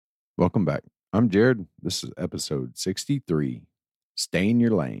Welcome back. I'm Jared. This is episode 63, Stay in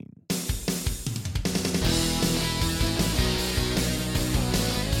Your Lane.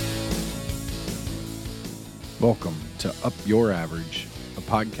 Welcome to Up Your Average, a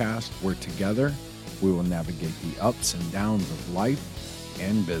podcast where together we will navigate the ups and downs of life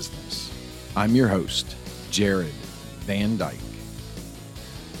and business. I'm your host, Jared Van Dyke.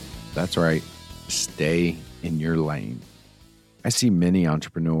 That's right. Stay in your lane. I see many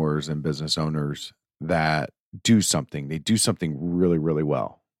entrepreneurs and business owners that do something. They do something really, really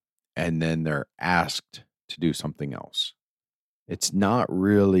well, and then they're asked to do something else. It's not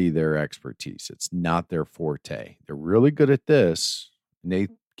really their expertise. It's not their forte. They're really good at this, and they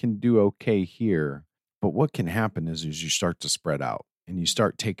can do okay here. But what can happen is you start to spread out, and you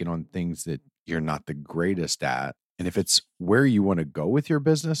start taking on things that you're not the greatest at. And if it's where you want to go with your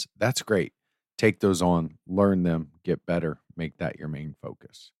business, that's great. Take those on, learn them, get better, make that your main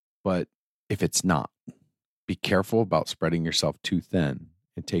focus. But if it's not, be careful about spreading yourself too thin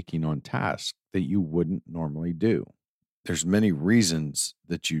and taking on tasks that you wouldn't normally do. There's many reasons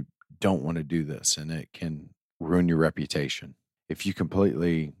that you don't want to do this, and it can ruin your reputation. If you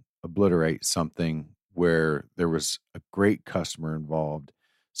completely obliterate something where there was a great customer involved,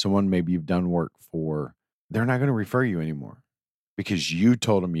 someone maybe you've done work for, they're not going to refer you anymore because you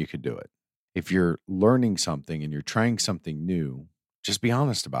told them you could do it. If you're learning something and you're trying something new, just be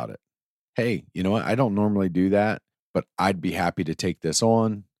honest about it. Hey, you know what? I don't normally do that, but I'd be happy to take this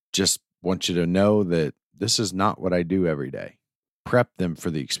on. Just want you to know that this is not what I do every day. Prep them for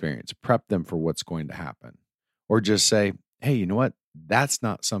the experience. Prep them for what's going to happen. Or just say, hey, you know what? That's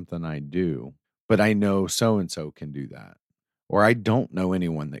not something I do, but I know so-and-so can do that. Or I don't know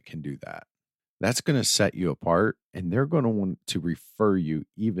anyone that can do that. That's going to set you apart, and they're going to want to refer you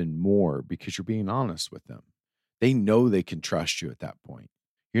even more because you're being honest with them. They know they can trust you at that point.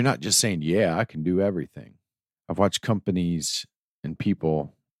 You're not just saying, yeah, I can do everything. I've watched companies and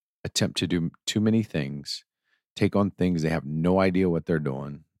people attempt to do too many things, take on things they have no idea what they're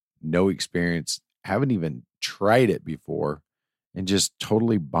doing, no experience, haven't even tried it before, and just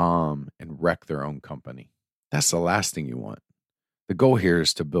totally bomb and wreck their own company. That's the last thing you want. The goal here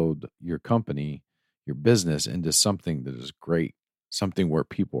is to build your company, your business into something that is great, something where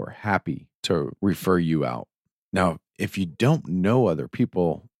people are happy to refer you out. Now, if you don't know other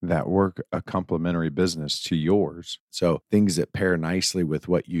people that work a complementary business to yours, so things that pair nicely with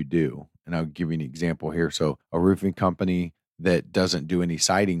what you do, and I'll give you an example here. So a roofing company that doesn't do any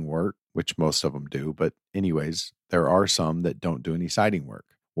siding work, which most of them do, but anyways, there are some that don't do any siding work.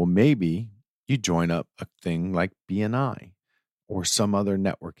 Well, maybe you join up a thing like BNI. Or some other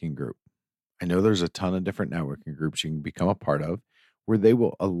networking group. I know there's a ton of different networking groups you can become a part of where they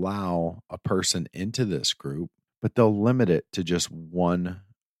will allow a person into this group, but they'll limit it to just one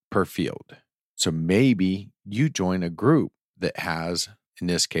per field. So maybe you join a group that has, in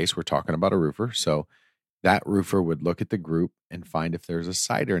this case, we're talking about a roofer. So that roofer would look at the group and find if there's a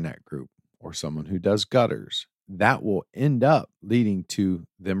cider in that group or someone who does gutters. That will end up leading to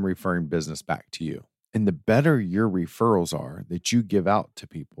them referring business back to you. And the better your referrals are that you give out to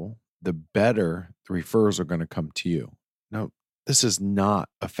people, the better the referrals are going to come to you. Now, this is not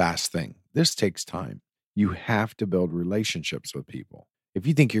a fast thing. This takes time. You have to build relationships with people. If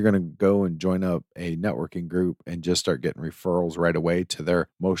you think you're going to go and join up a networking group and just start getting referrals right away to their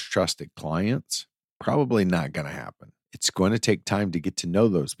most trusted clients, probably not going to happen. It's going to take time to get to know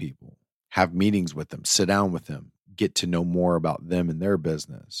those people, have meetings with them, sit down with them, get to know more about them and their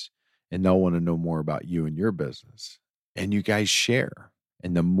business. And they'll want to know more about you and your business. And you guys share.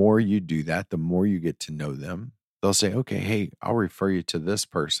 And the more you do that, the more you get to know them. They'll say, okay, hey, I'll refer you to this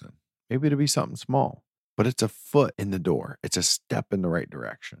person. Maybe it'll be something small, but it's a foot in the door. It's a step in the right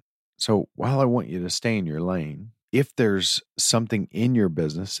direction. So while I want you to stay in your lane, if there's something in your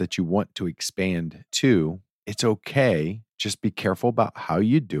business that you want to expand to, it's okay. Just be careful about how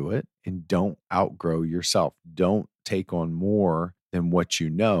you do it and don't outgrow yourself. Don't take on more than what you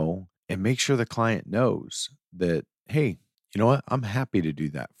know. And make sure the client knows that, hey, you know what? I'm happy to do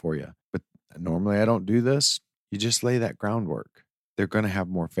that for you. But normally I don't do this. You just lay that groundwork. They're going to have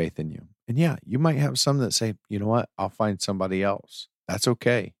more faith in you. And yeah, you might have some that say, you know what? I'll find somebody else. That's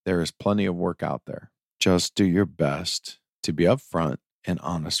okay. There is plenty of work out there. Just do your best to be upfront and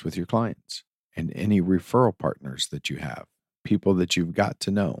honest with your clients and any referral partners that you have, people that you've got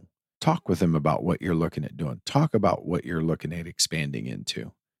to know. Talk with them about what you're looking at doing. Talk about what you're looking at expanding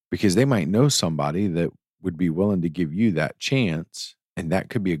into. Because they might know somebody that would be willing to give you that chance. And that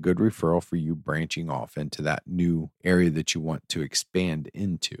could be a good referral for you branching off into that new area that you want to expand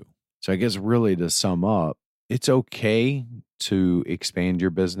into. So I guess really to sum up It's okay to expand your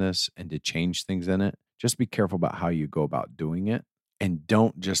business and to change things in it. Just be careful about how you go about doing it. And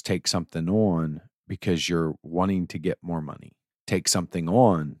don't just take something on because you're wanting to get more money. Take something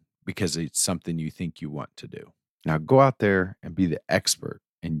on because it's something you think you want to do. Now go out there and be the expert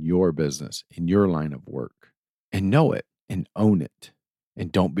in your business, in your line of work, and know it and own it.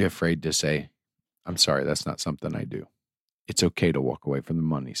 And don't be afraid to say, I'm sorry, that's not something I do. It's okay to walk away from the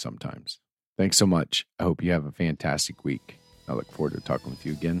money sometimes. Thanks so much. I hope you have a fantastic week. I look forward to talking with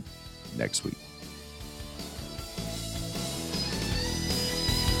you again next week.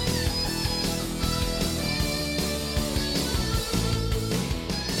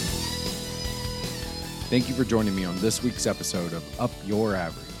 Thank you for joining me on this week's episode of Up Your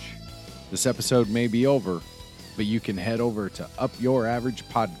Average. This episode may be over, but you can head over to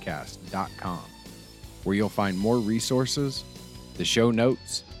upyouraveragepodcast.com, where you'll find more resources, the show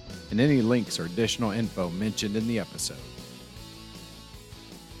notes, and any links or additional info mentioned in the episode.